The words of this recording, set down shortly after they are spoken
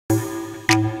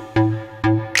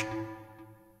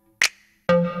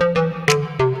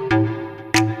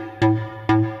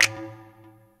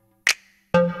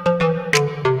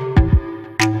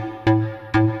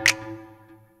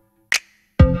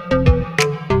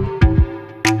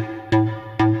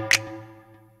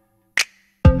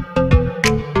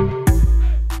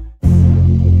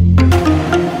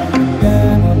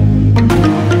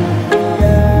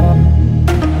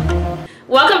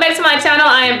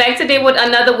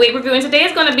another wig review, and today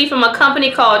is going to be from a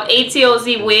company called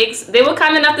ATOZWIG Wigs. They were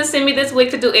kind enough to send me this wig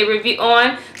to do a review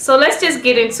on, so let's just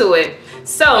get into it.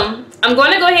 So I'm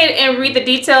going to go ahead and read the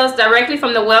details directly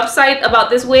from the website about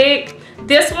this wig.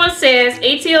 This one says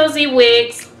ATOZ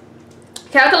Wigs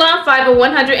Kanekalon fiber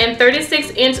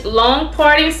 136-inch long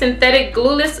parting synthetic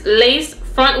glueless lace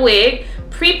front wig,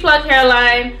 pre-plucked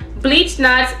hairline, bleached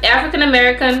knots, African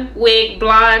American wig,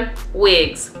 blonde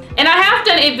wigs. And I have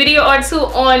done a video or two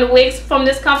on wigs from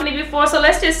this company before, so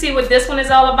let's just see what this one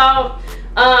is all about.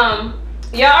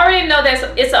 Y'all already know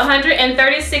that it's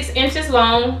 136 inches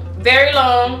long, very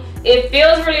long. It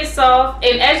feels really soft,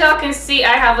 and as y'all can see,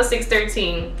 I have a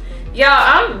 613. Y'all,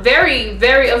 I'm very,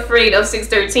 very afraid of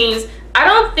 613s. I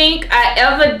don't think I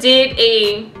ever did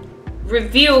a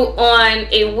review on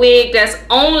a wig that's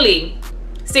only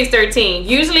 613.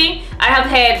 Usually I have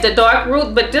had the dark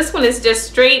root, but this one is just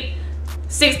straight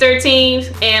 613.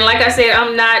 And like I said, I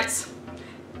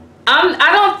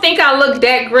don't think I look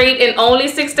that great in only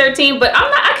 613, but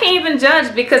I can't even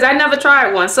judge because I never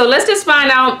tried one. So let's just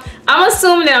find out. I'm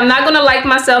assuming that I'm not gonna like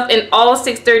myself in all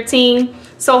 613,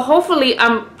 so hopefully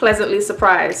I'm pleasantly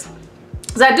surprised.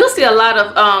 Because I do see a lot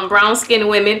of brown skinned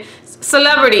women,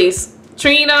 celebrities,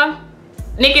 Trina,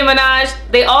 Nicki Minaj,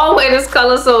 they all wear this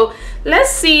color, so let's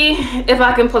see if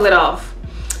I can pull it off.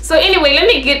 So anyway, let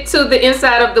me get to the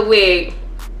inside of the wig.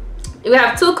 We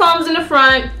have 2 combs in the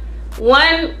front,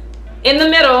 1 in the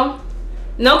middle,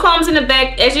 no combs in the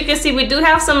back. As you can see, we do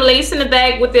have some lace in the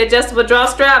back with the adjustable draw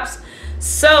straps.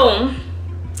 So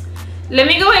let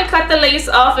me go ahead and cut the lace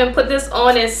off and put this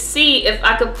on and see if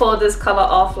I could pull this color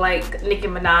off like Nicki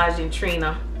Minaj and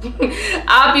Trina.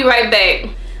 I'll be right back.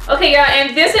 Okay, y'all,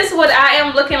 and this is what I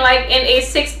am looking like in a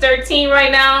 613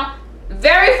 right now.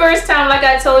 Very first time, like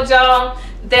I told y'all,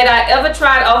 that I ever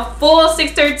tried a full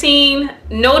 613,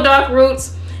 no dark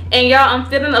roots. And y'all, I'm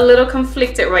feeling a little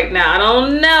conflicted right now. I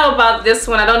don't know about this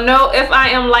one. I don't know if I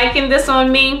am liking this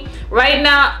on me. Right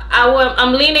now,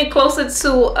 I'm leaning closer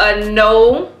to a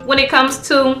no when it comes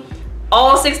to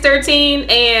all 613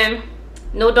 and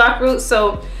no dark roots.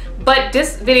 So, but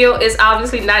this video is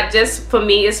obviously not just for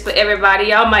me, it's for everybody.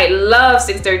 Y'all might love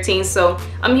 613, so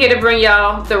I'm here to bring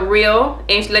y'all the real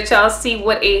and let y'all see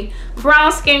what a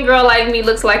brown skinned girl like me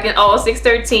looks like in all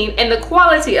 613 and the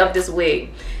quality of this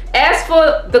wig. As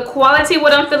for the quality,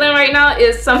 what I'm feeling right now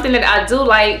is something that I do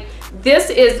like. This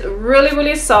is really,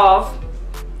 really soft.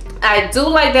 I do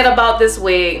like that about this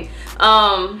wig.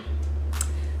 Let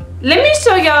me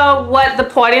show y'all what the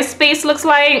parting space looks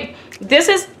like. This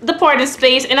is the parting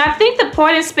space, and I think the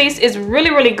parting space is really,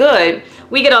 really good.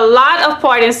 We get a lot of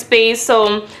parting space,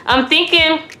 so I'm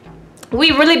thinking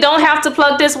we really don't have to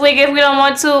plug this wig if we don't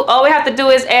want to. All we have to do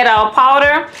is add our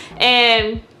powder,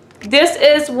 and this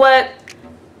is what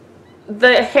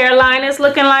the hairline is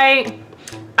looking like.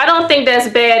 I don't think that's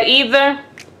bad either.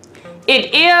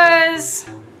 It is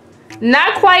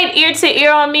not quite ear to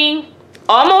ear on me,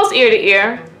 almost ear to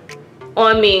ear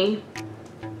on me.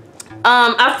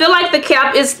 I feel like the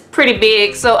cap is pretty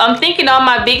big, so I'm thinking on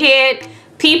my big head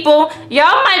people,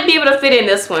 y'all might be able to fit in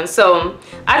this one. So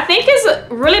I think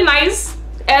it's really nice.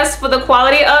 As for the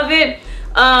quality of it,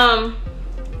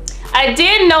 I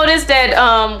did notice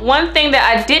that one thing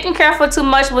that I didn't care for too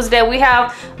much was that we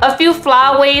have a few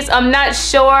flyaways. I'm not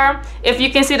sure if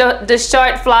you can see the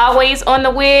short flyaways on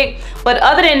the wig, but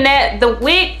other than that, the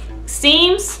wig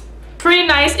seems pretty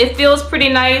nice. It feels pretty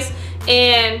nice.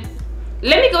 And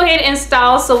let me go ahead and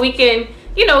style so we can,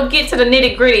 you know, get to the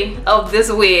nitty-gritty of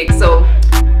this wig. So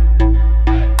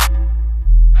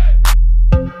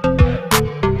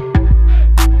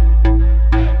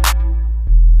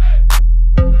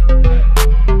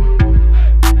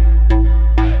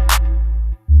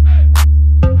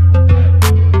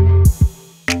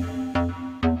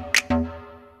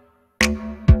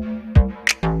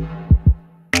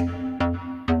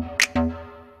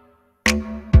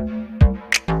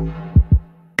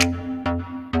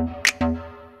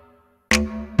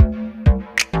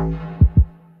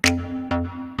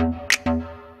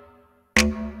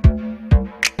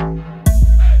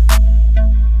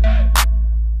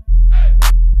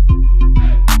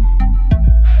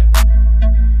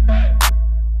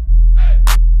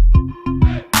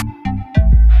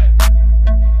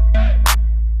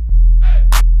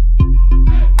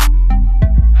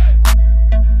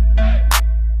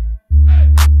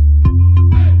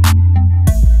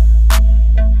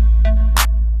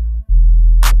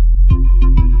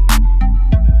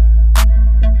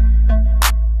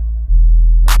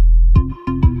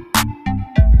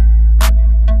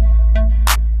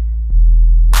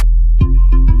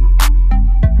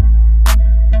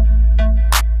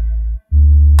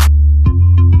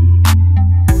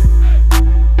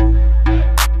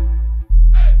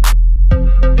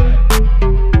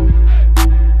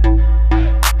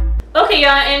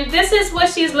and this is what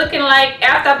she's looking like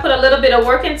after I put a little bit of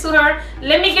work into her.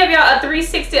 Let me give y'all a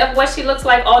 360 of what she looks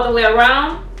like all the way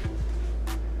around.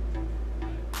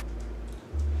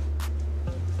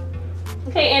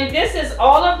 Okay, and this is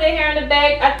all of the hair in the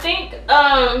bag. I think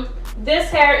this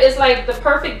hair is like the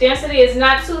perfect density. It's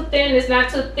not too thin, it's not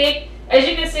too thick. As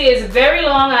you can see, it's very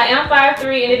long. I am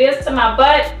 5'3", and it is to my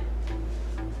butt.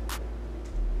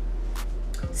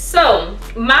 So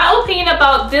my opinion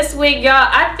about this wig, y'all,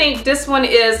 I think this one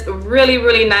is really,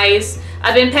 really nice.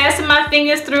 I've been passing my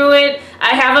fingers through it. I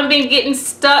haven't been getting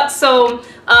stuck, so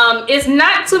it's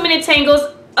not too many tangles.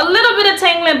 A little bit of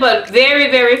tangling, but very,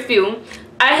 very few.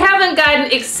 I haven't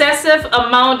gotten excessive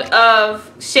amount of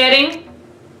shedding.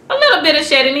 A little bit of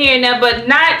shedding here and there, but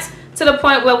not to the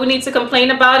point where we need to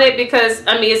complain about it, because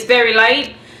I mean it's very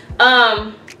light.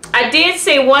 I did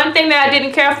say one thing that I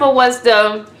didn't care for was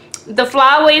the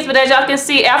flyaways, but as y'all can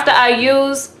see, after I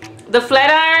use the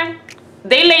flat iron,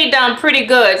 they laid down pretty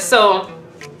good. So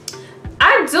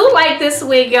I do like this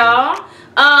wig, y'all.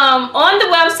 On the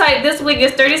website, this wig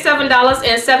is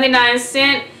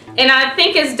 $37.79, and I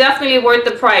think it's definitely worth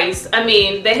the price. I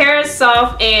mean, the hair is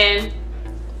soft and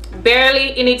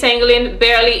barely any tangling,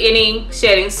 barely any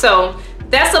shedding, so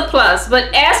that's a plus.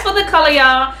 But as for the color,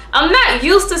 y'all, I'm not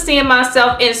used to seeing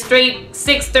myself in straight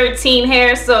 613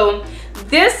 hair, so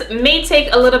this may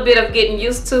take a little bit of getting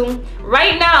used to.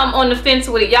 Right now, I'm on the fence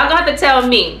with it. Y'all gonna have to tell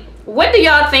me, what do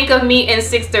y'all think of me in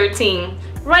 613?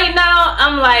 Right now,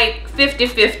 I'm like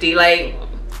 50-50, like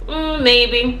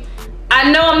maybe. I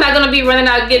know I'm not gonna be running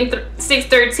out getting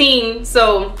 613,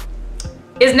 so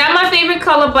it's not my favorite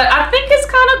color, but I think it's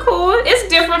kind of cool. It's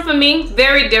different for me,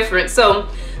 very different. So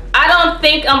I don't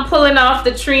think I'm pulling off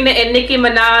the Trina and Nicki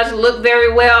Minaj look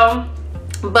very well,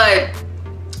 but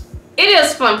it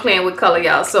is fun playing with color,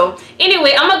 y'all. So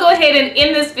anyway, I'm gonna go ahead and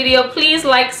end this video. Please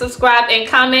like, subscribe, and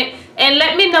comment, and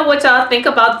let me know what y'all think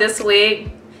about this wig.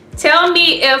 Tell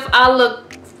me if I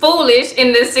look foolish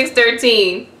in this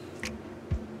 613.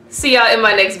 See y'all in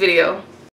my next video.